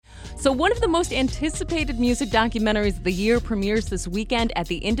So one of the most anticipated music documentaries of the year premieres this weekend at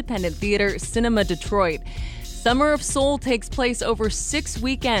the independent theater Cinema Detroit. Summer of Soul takes place over 6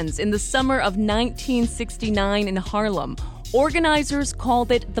 weekends in the summer of 1969 in Harlem. Organizers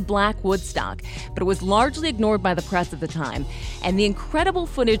called it the Black Woodstock, but it was largely ignored by the press at the time. And the incredible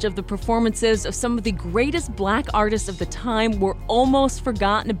footage of the performances of some of the greatest black artists of the time were almost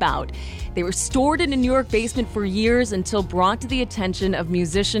forgotten about. They were stored in a New York basement for years until brought to the attention of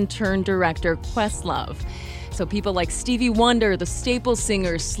musician-turned-director Questlove. So people like Stevie Wonder, the Staple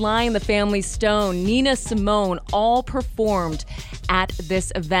Singers, Sly and the Family Stone, Nina Simone all performed at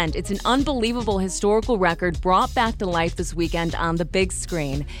this event. It's an unbelievable historical record brought back to life this weekend on the big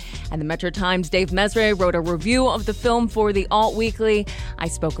screen. And the Metro Times' Dave Mesre wrote a review of the film for the Alt Weekly. I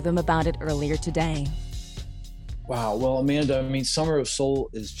spoke with him about it earlier today. Wow. Well, Amanda, I mean, Summer of Soul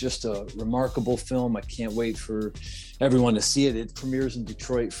is just a remarkable film. I can't wait for everyone to see it. It premieres in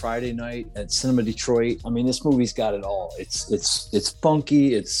Detroit Friday night at Cinema Detroit. I mean, this movie's got it all. It's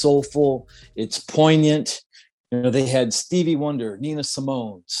funky, it's soulful, it's poignant. You know, they had Stevie Wonder, Nina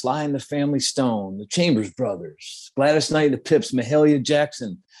Simone, Sly and the Family Stone, the Chambers Brothers, Gladys Knight and the Pips, Mahalia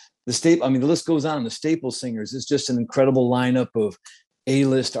Jackson. The list goes on. The Staple Singers is just an incredible lineup of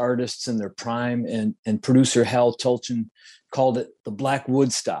A-list artists in their prime, and producer Hal Tulchin called it the Black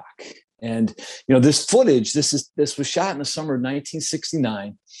Woodstock. And you know, this footage, this was shot in the summer of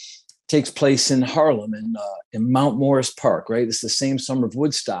 1969, takes place in Harlem in Mount Morris Park, right? It's the same summer of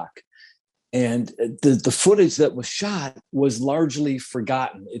Woodstock. And the footage that was shot was largely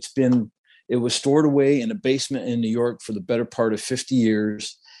forgotten. It was stored away in a basement in New York for the better part of 50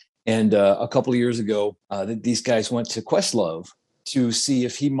 years. And a couple of years ago, these guys went to Questlove to see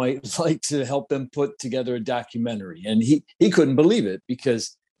if he might like to help them put together a documentary. And he couldn't believe it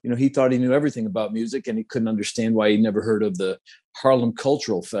because, you know, he thought he knew everything about music and he couldn't understand why he'd never heard of the Harlem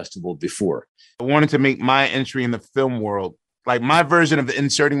Cultural Festival before. I wanted to make my entry in the film world, like my version of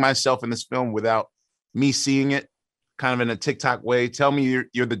inserting myself in this film without me seeing it, kind of in a TikTok way. Tell me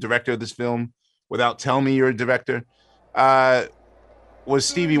you're the director of this film without telling me you're a director, was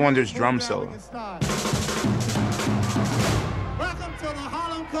Stevie Wonder's drum solo. Welcome to the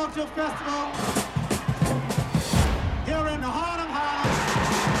Harlem Cultural Festival here in the Harlem.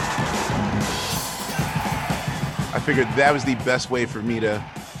 I figured that was the best way for me to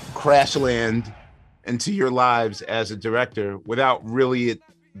crash land into your lives as a director without really it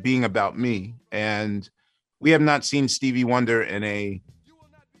being about me. And we have not seen Stevie Wonder in a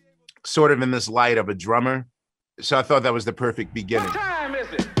sort of in this light of a drummer. So I thought that was the perfect beginning. What time is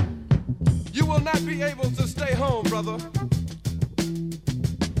it? You will not be able to stay home, brother.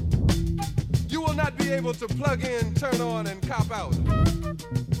 You will not be able to plug in, turn on, and cop out.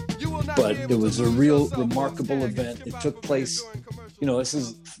 But it was a real remarkable event. It took place, you know, this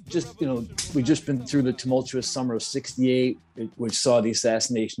is just, you know, we've just been through the tumultuous summer of '68, which saw the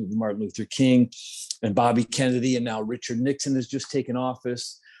assassination of Martin Luther King and Bobby Kennedy, and now Richard Nixon has just taken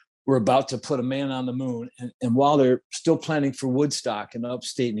office. We're about to put a man on the moon. And while they're still planning for Woodstock in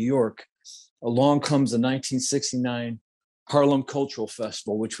upstate New York, along comes the 1969 Harlem Cultural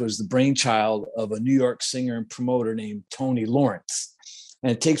Festival, which was the brainchild of a New York singer and promoter named Tony Lawrence.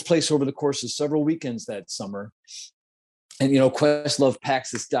 And it takes place over the course of several weekends that summer. And, you know, Questlove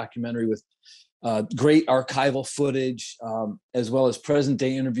packs this documentary with great archival footage, as well as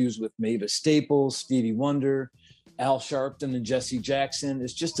present-day interviews with Mavis Staples, Stevie Wonder, Al Sharpton, and Jesse Jackson.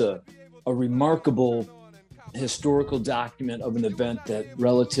 It's just a remarkable historical document of an event that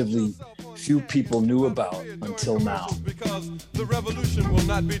relatively few people knew about until now. Because the revolution will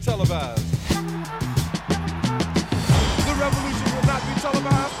not be televised. The revolution will not be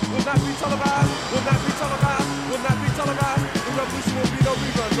televised, will not be televised, will not be televised, will not be televised. The revolution will be no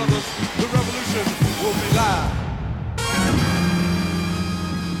rerun, brothers. The revolution will be live.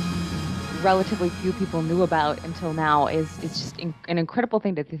 Relatively few people knew about until now is just an incredible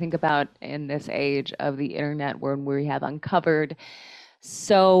thing to think about in this age of the internet, where we have uncovered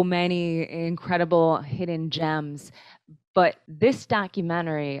so many incredible hidden gems. But this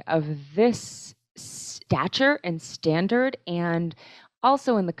documentary of this stature and standard, and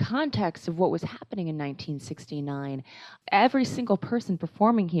also in the context of what was happening in 1969, every single person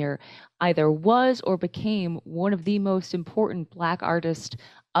performing here either was or became one of the most important Black artists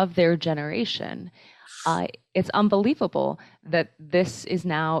of their generation. It's unbelievable that this is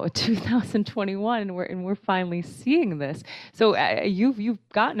now 2021 and we're finally seeing this. So you've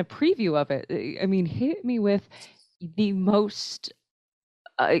gotten a preview of it. I mean, hit me with the most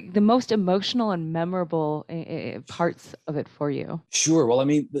emotional and memorable parts of it for you. Sure. Well, I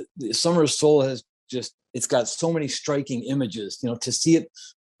mean, the Summer of Soul has it's got so many striking images. You know, to see it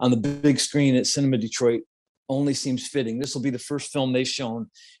on the big screen at Cinema Detroit only seems fitting. This will be the first film they've shown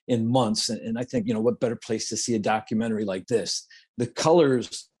in months. And I think, what better place to see a documentary like this? The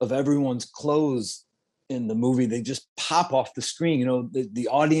colors of everyone's clothes in the movie, they just pop off the screen, the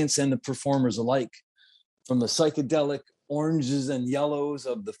audience and the performers alike, from the psychedelic oranges and yellows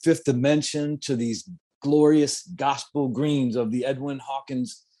of the Fifth Dimension to these glorious gospel greens of the Edwin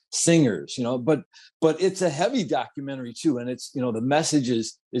Hawkins singers, but it's a heavy documentary too. And it's, the message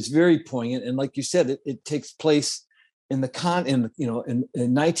is very poignant. And like you said, it takes place in the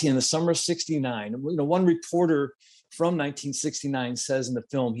summer of 69. One reporter from 1969 says in the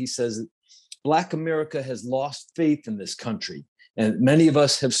film, he says, Black America has lost faith in this country. And many of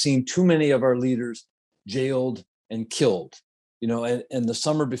us have seen too many of our leaders jailed and killed. And the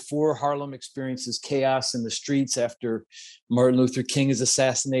summer before, Harlem experiences chaos in the streets after Martin Luther King is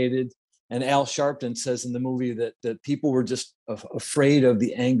assassinated. And Al Sharpton says in the movie that people were just afraid of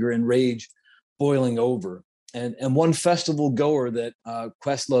the anger and rage boiling over. And one festival goer that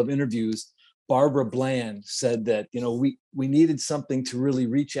Questlove interviews, Barbara Bland, said that, we needed something to really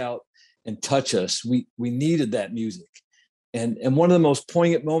reach out and touch us. We needed that music. And one of the most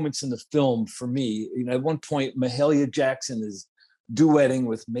poignant moments in the film for me, at one point, Mahalia Jackson is duetting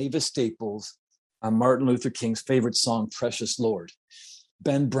with Mavis Staples on Martin Luther King's favorite song, Precious Lord.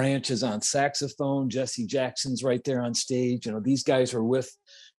 Ben Branch is on saxophone. Jesse Jackson's right there on stage. These guys were with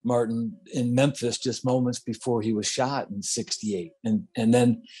Martin in Memphis just moments before he was shot in 68. And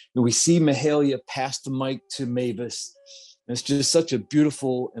then we see Mahalia pass the mic to Mavis. It's just such a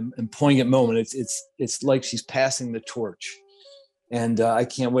beautiful and poignant moment. It's like she's passing the torch. And I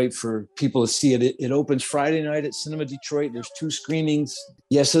can't wait for people to see it. It opens Friday night at Cinema Detroit. There's 2 screenings.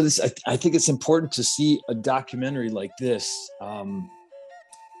 Yeah, so I think it's important to see a documentary like this in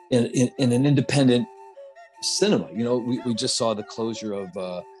an independent cinema. We just saw the closure of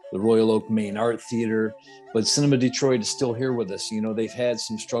the Royal Oak Main Art Theater, but Cinema Detroit is still here with us. They've had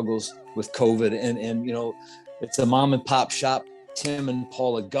some struggles with COVID, and it's a mom and pop shop. Tim and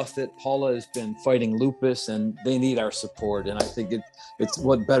Paula Guffett. Paula has been fighting lupus, and they need our support. And I think it's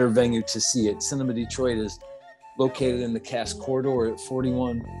what better venue to see it. Cinema Detroit is located in the Cass Corridor at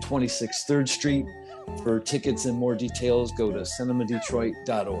 4126 3rd Street. For tickets and more details, go to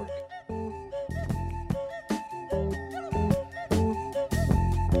cinemadetroit.org.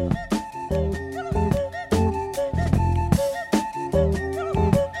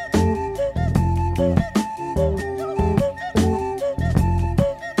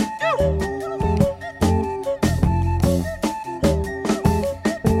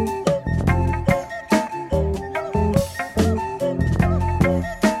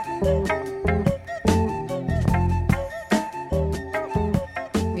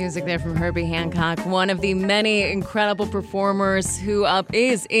 Music there from Herbie Hancock, one of the many incredible performers who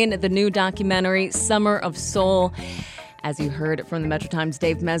is in the new documentary, Summer of Soul. As you heard from the Metro Times'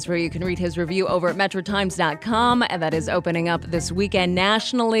 Dave Mesri, you can read his review over at metrotimes.com, and that is opening up this weekend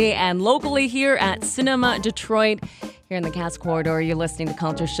nationally and locally here at Cinema Detroit. Here in the Cass Corridor, you're listening to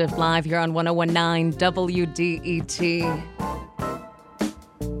Culture Shift Live here on 101.9 WDET.